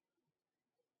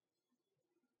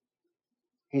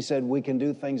 He said, we can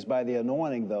do things by the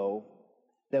anointing, though,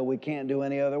 that we can't do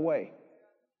any other way.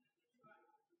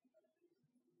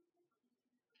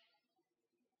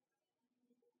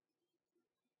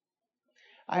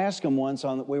 I asked him once,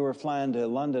 we were flying to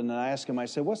London, and I asked him, I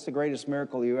said, what's the greatest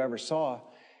miracle you ever saw?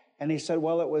 And he said,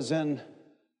 well, it was in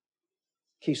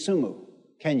Kisumu,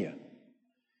 Kenya.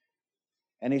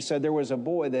 And he said there was a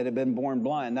boy that had been born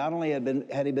blind. Not only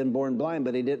had he been born blind,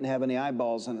 but he didn't have any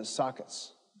eyeballs in his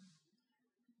sockets.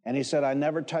 And he said, I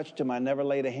never touched him. I never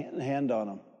laid a hand on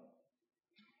him.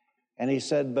 And he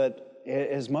said, but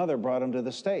his mother brought him to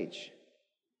the stage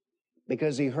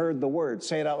because he heard the word.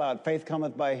 Say it out loud. Faith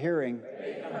cometh by hearing,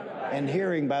 and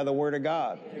hearing by the word of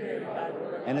God.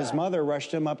 And his mother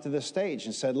rushed him up to the stage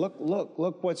and said,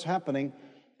 look what's happening.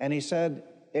 And he said,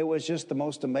 it was just the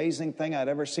most amazing thing I'd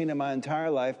ever seen in my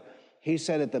entire life. He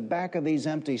said, at the back of these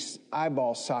empty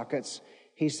eyeball sockets,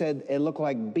 he said it looked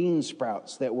like bean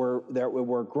sprouts that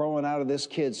were growing out of this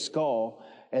kid's skull,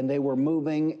 and they were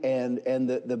moving, and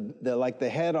the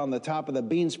head on the top of the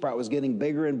bean sprout was getting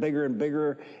bigger and bigger and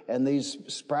bigger, and these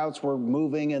sprouts were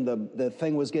moving, and the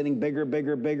thing was getting bigger,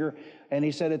 bigger, bigger. And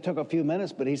he said it took a few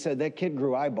minutes, but he said that kid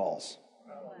grew eyeballs.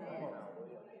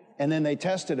 And then they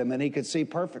tested him, and he could see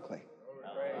perfectly.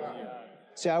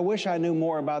 See, I wish I knew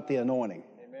more about the anointing.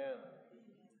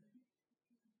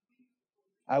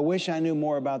 I wish I knew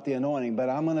more about the anointing, but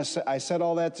I said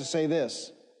all that to say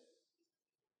this.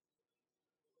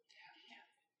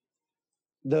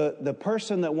 The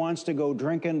person that wants to go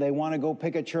drinking, they want to go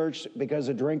pick a church because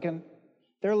of drinking,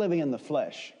 they're living in the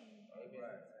flesh.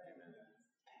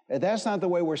 And that's not the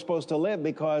way we're supposed to live,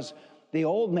 because the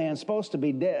old man's supposed to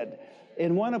be dead.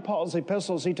 In one of Paul's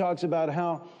epistles, he talks about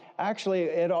how actually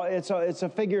it's a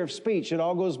figure of speech. It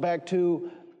all goes back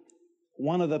to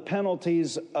one of the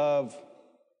penalties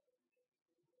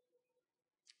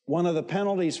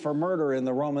for murder in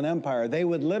the Roman Empire. They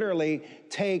would literally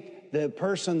take the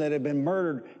person that had been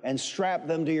murdered and strap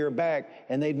them to your back,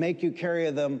 and they'd make you carry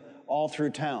them all through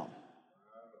town.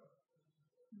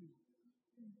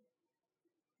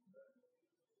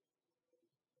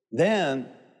 Then,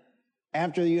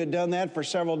 after you had done that for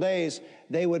several days,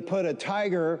 they would put a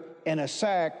tiger in a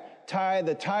sack, tie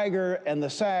the tiger and the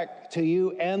sack to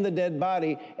you and the dead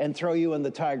body, and throw you in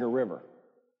the Tiger River.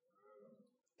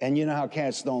 And you know how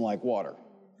cats don't like water.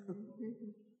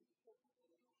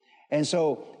 And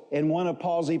so, in one of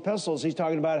Paul's epistles, he's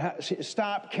talking about how,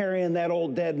 stop carrying that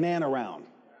old dead man around.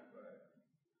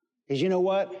 Because you know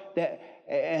what?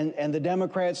 And the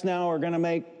Democrats now are going to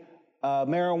make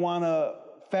marijuana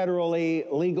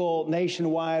federally legal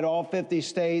nationwide, all 50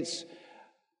 states.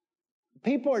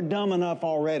 People are dumb enough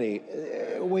already.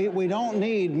 We don't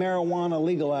need marijuana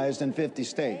legalized in 50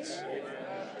 states.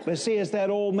 But see, it's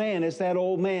that old man, it's that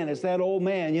old man, it's that old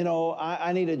man, you know,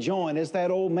 I need a joint. It's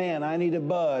that old man, I need a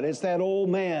bud. It's that old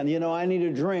man, you know, I need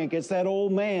a drink. It's that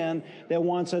old man that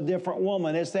wants a different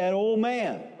woman. It's that old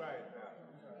man.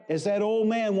 It's that old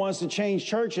man wants to change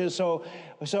churches, so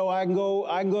I can go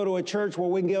to a church where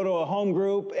we can go to a home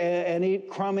group and eat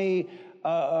crummy,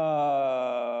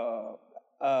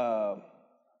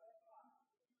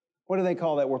 what do they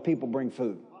call that where people bring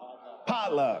food?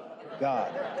 Potluck.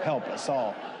 God help us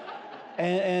all.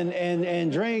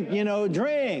 And drink, you know,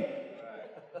 drink.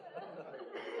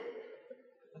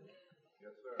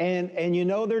 And you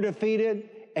know they're defeated,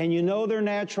 and you know they're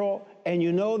natural, and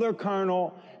you know they're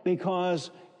carnal,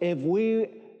 because if we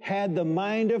had the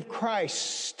mind of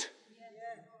Christ,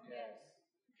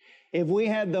 if we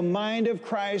had the mind of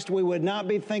Christ, we would not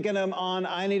be thinking on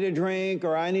I need a drink,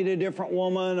 or I need a different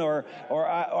woman, or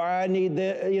I need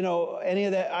the, you know, any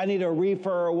of that, I need a reefer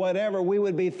or whatever. We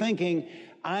would be thinking,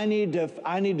 I need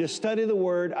to study the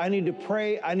Word, I need to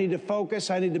pray, I need to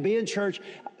focus, I need to be in church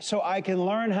so I can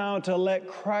learn how to let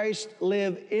Christ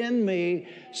live in me,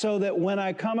 so that when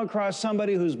I come across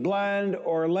somebody who's blind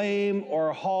or lame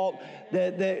or halt,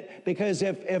 because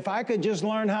if I could just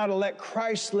learn how to let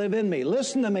Christ live in me,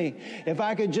 listen to me, if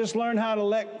I could just learn how to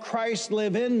let Christ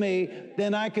live in me,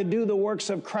 then I could do the works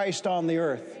of Christ on the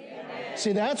earth.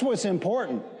 See, that's what's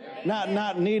important,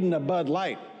 not needing a Bud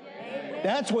Light.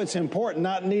 That's what's important,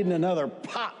 not needing another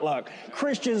potluck.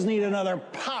 Christians need another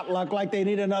potluck like they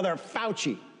need another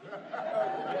Fauci.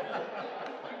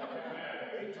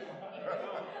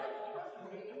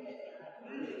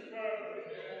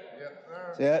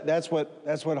 See, that's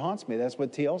what haunts me. That's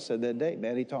what TL said that day.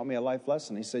 Man, he taught me a life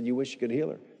lesson. He said, you wish you could heal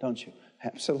her, don't you?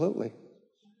 Absolutely.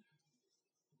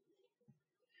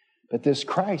 But this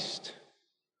Christ,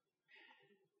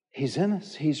 He's in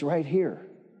us. He's right here.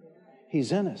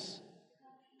 He's in us.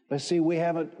 But see, we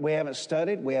haven't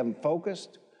studied, we haven't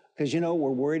focused, because, you know, we're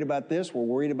worried about this, we're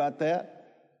worried about that.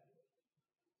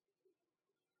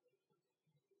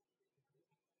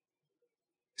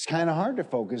 It's kind of hard to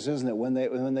focus, isn't it, when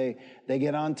they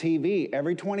get on TV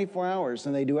every 24 hours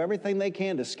and they do everything they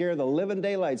can to scare the living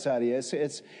daylights out of you.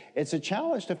 It's a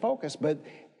challenge to focus, but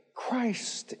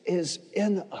Christ is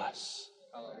in us.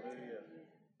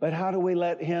 But how do we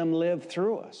let Him live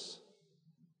through us?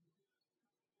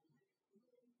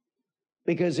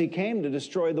 Because He came to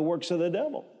destroy the works of the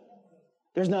devil.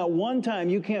 There's not one time,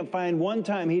 you can't find one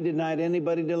time He denied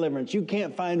anybody deliverance. You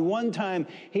can't find one time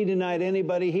He denied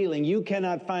anybody healing. You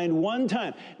cannot find one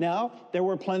time. Now, there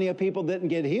were plenty of people that didn't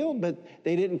get healed, but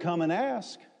they didn't come and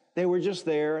ask. They were just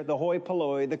there, the hoi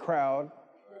polloi, the crowd.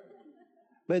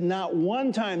 But not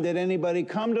one time did anybody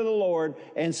come to the Lord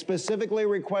and specifically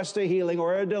request a healing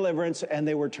or a deliverance, and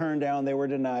they were turned down, they were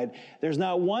denied. There's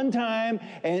not one time,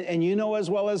 and you know as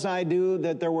well as I do,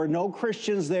 that there were no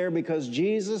Christians there, because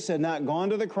Jesus had not gone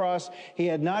to the cross, He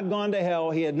had not gone to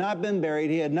hell, He had not been buried,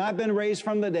 He had not been raised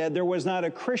from the dead. There was not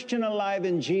a Christian alive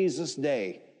in Jesus'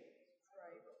 day.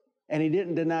 And He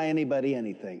didn't deny anybody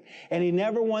anything. And He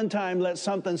never one time let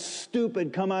something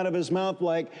stupid come out of His mouth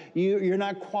like, you're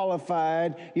not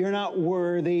qualified, you're not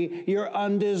worthy, you're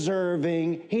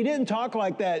undeserving. He didn't talk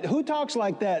like that. Who talks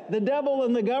like that? The devil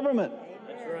and the government.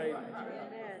 That's right.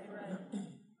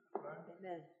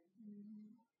 Amen.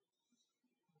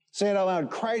 Say it out loud.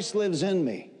 Christ lives in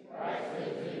me.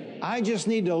 I just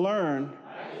need to learn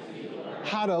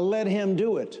how to let Him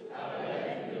do it.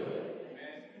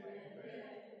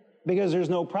 Because there's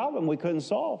no problem we couldn't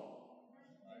solve.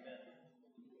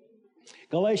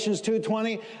 Galatians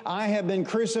 2:20, I have been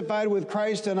crucified with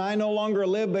Christ, and I no longer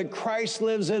live, but Christ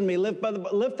lives in me. Lift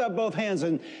up both hands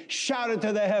and shout it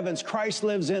to the heavens. Christ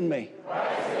lives in me.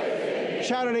 Christ lives in me.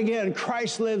 Shout it again.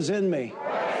 Christ lives in me.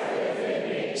 Christ lives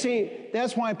in me. See,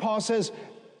 that's why Paul says,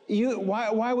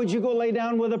 why would you go lay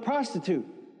down with a prostitute?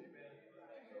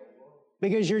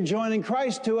 Because you're joining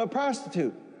Christ to a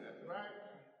prostitute.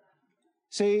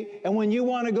 See, and when you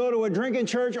want to go to a drinking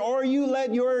church, or you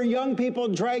let your young people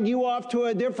drag you off to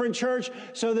a different church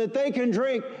so that they can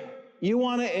drink, You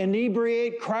want to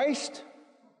inebriate Christ?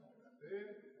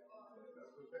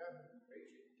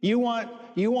 You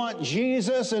want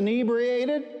Jesus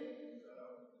inebriated?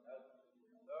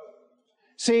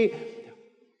 See,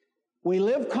 we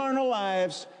live carnal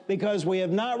lives because we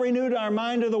have not renewed our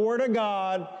mind to the Word of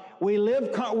God. We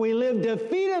live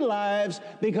defeated lives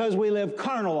because we live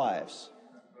carnal lives.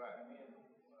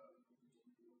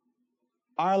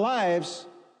 Our lives,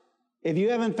 if you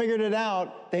haven't figured it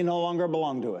out, they no longer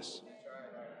belong to us.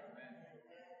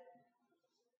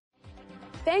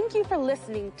 Thank you for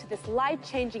listening to this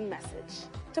life-changing message.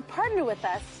 To partner with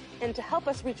us and to help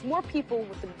us reach more people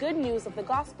with the good news of the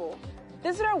gospel,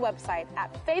 visit our website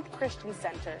at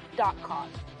faithchristiancenter.com.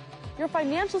 Your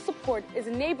financial support is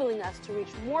enabling us to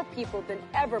reach more people than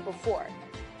ever before.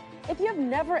 If you have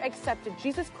never accepted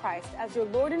Jesus Christ as your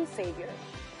Lord and Savior,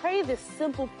 pray this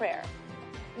simple prayer.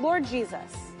 Lord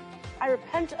Jesus, I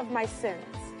repent of my sins.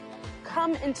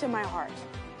 Come into my heart.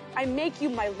 I make you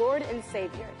my Lord and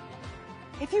Savior.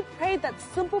 If you prayed that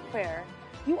simple prayer,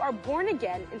 you are born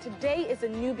again and today is a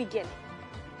new beginning.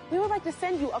 We would like to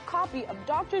send you a copy of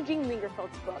Dr. Gene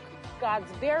Lingerfeld's book,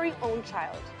 God's Very Own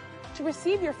Child. To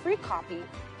receive your free copy,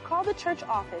 call the church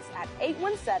office at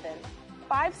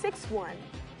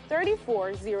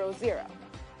 817-561-3400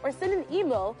 or send an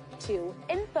email to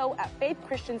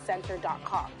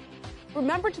info@faithchristiancenter.com.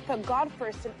 Remember to put God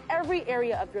first in every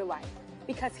area of your life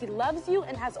because He loves you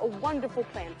and has a wonderful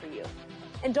plan for you.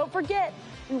 And don't forget,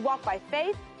 we walk by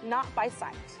faith, not by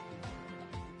sight.